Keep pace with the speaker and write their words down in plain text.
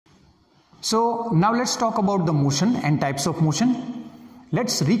So now let's talk about the motion and types of motion.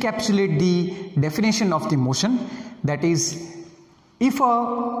 Let's recapitulate the definition of the motion. That is, if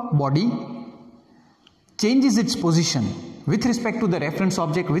a body changes its position with respect to the reference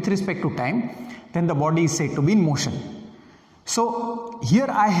object with respect to time, then the body is said to be in motion. So here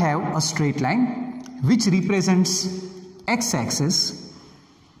I have a straight line which represents x-axis.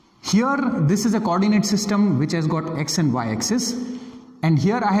 Here this is a coordinate system which has got x and y axis, and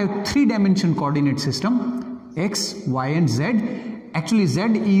here I have 3-dimension coordinate system, x, y and z. Actually z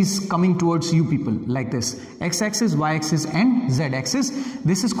is coming towards you people like this, x-axis, y-axis and z-axis.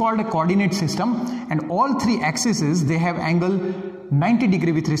 This is called a coordinate system, and all three axes they have angle 90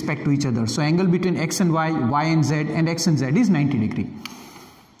 degree with respect to each other. So angle between x and y, y and z and x and z is 90 degree.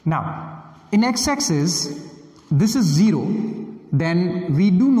 Now in x-axis this is 0, then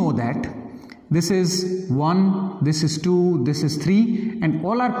we do know that this is 1, this is 2, this is 3, and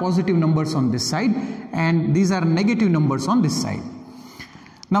all are positive numbers on this side, and these are negative numbers on this side.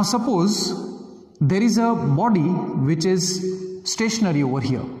 Now suppose there is a body which is stationary over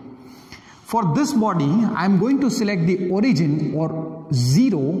here. For this body I am going to select the origin or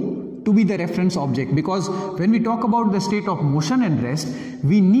 0 to be the reference object, because when we talk about the state of motion and rest,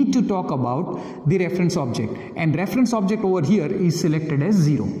 we need to talk about the reference object, and reference object over here is selected as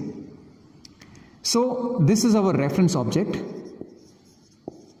 0. So this is our reference object.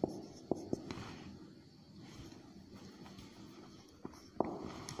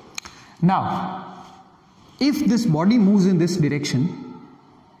 Now if this body moves in this direction,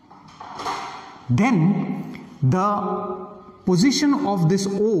 then the position of this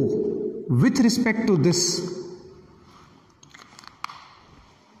O with respect to this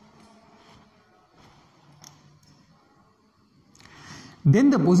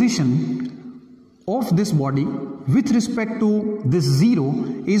then the position of this body with respect to this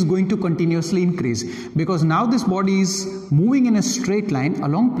 0 is going to continuously increase, because now this body is moving in a straight line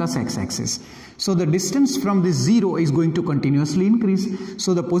along plus x-axis. So the distance from this 0 is going to continuously increase.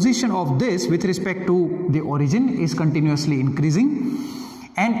 So the position of this with respect to the origin is continuously increasing.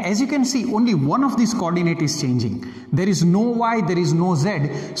 And as you can see, only one of these coordinate is changing. There is no y, there is no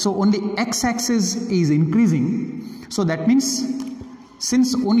z. So only x-axis is increasing. So that means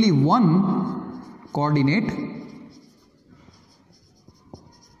since only one coordinate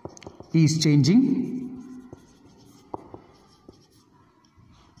is changing,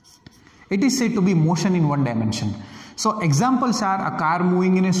 it is said to be motion in one dimension. So examples are a car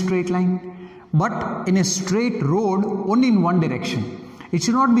moving in a straight line, but in a straight road only in one direction. It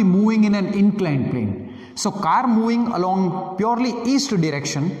should not be moving in an inclined plane. So car moving along purely east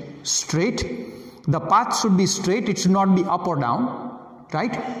direction, straight, the path should be straight, it should not be up or down.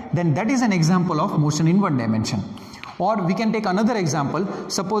 Right? Then that is an example of motion in one dimension. Or we can take another example.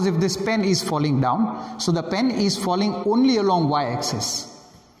 Suppose if this pen is falling down, so the pen is falling only along y-axis.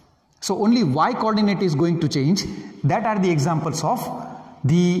 So only y coordinate is going to change. That are the examples of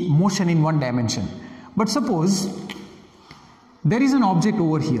the motion in one dimension. But suppose there is an object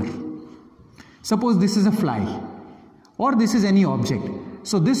over here. Suppose this is a fly, or this is any object.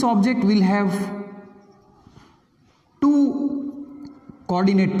 So this object will have two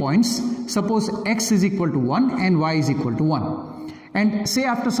coordinate points. Suppose x is equal to 1 and y is equal to 1, and say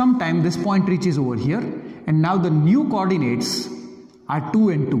after some time this point reaches over here, and now the new coordinates are 2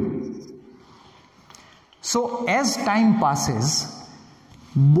 and 2. So as time passes,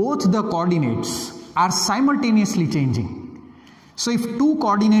 both the coordinates are simultaneously changing. So if two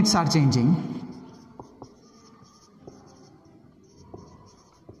coordinates are changing,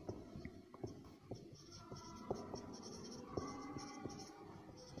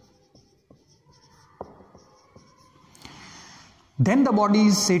 then the body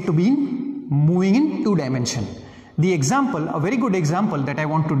is said to be moving in 2 dimension. The example, a very good example that I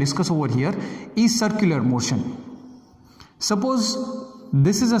want to discuss over here is circular motion. Suppose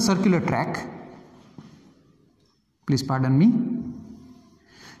this is a circular track. Please pardon me.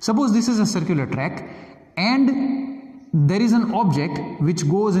 Suppose this is a circular track and there is an object which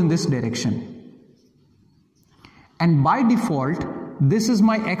goes in this direction. And by default, this is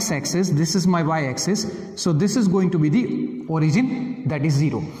my x-axis, this is my y-axis. So this is going to be the origin, that is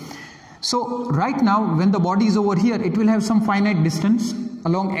 0. So right now when the body is over here, it will have some finite distance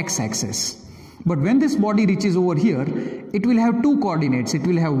along x-axis. But when this body reaches over here, it will have two coordinates. It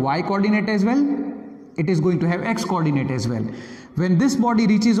will have y coordinate as well. It is going to have x coordinate as well. When this body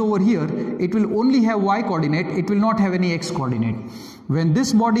reaches over here, it will only have y coordinate. It will not have any x coordinate. When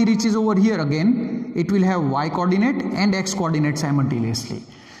this body reaches over here again, it will have y coordinate and x coordinate simultaneously.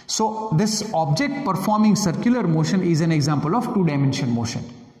 So this object performing circular motion is an example of 2-dimension motion.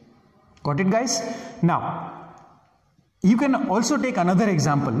 Got it, guys? Now, you can also take another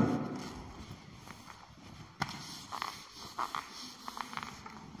example.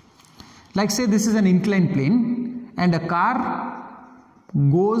 Like say this is an inclined plane and a car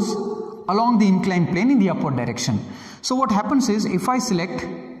goes along the inclined plane in the upward direction. So what happens is, if I select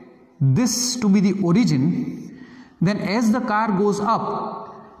this to be the origin, then as the car goes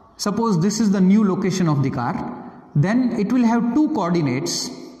up, suppose this is the new location of the car, then it will have two coordinates.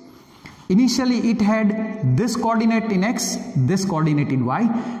 Initially it had this coordinate in x, this coordinate in y,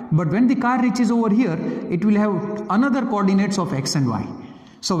 but when the car reaches over here, it will have another coordinates of x and y.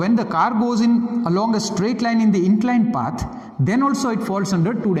 So when the car goes in along a straight line in the inclined path, then also it falls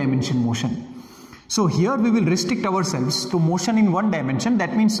under two-dimension motion. So here we will restrict ourselves to motion in one dimension.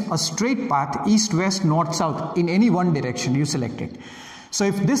 That means a straight path, east, west, north, south, in any one direction you select it. So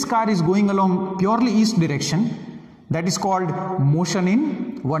if this car is going along purely east direction, that is called motion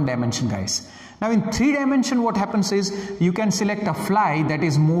in one dimension, guys. Now in three dimension, what happens is, you can select a fly that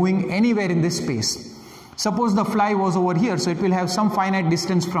is moving anywhere in this space. Suppose the fly was over here, so it will have some finite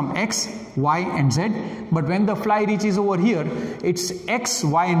distance from x, y and z, but when the fly reaches over here, it's x,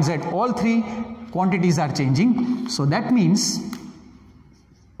 y and z, all three quantities are changing. So that means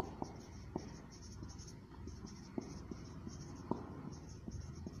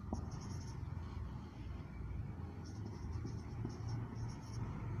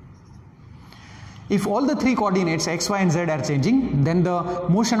if all the three coordinates x, y and z are changing, then the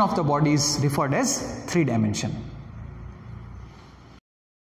motion of the body is referred as three dimension.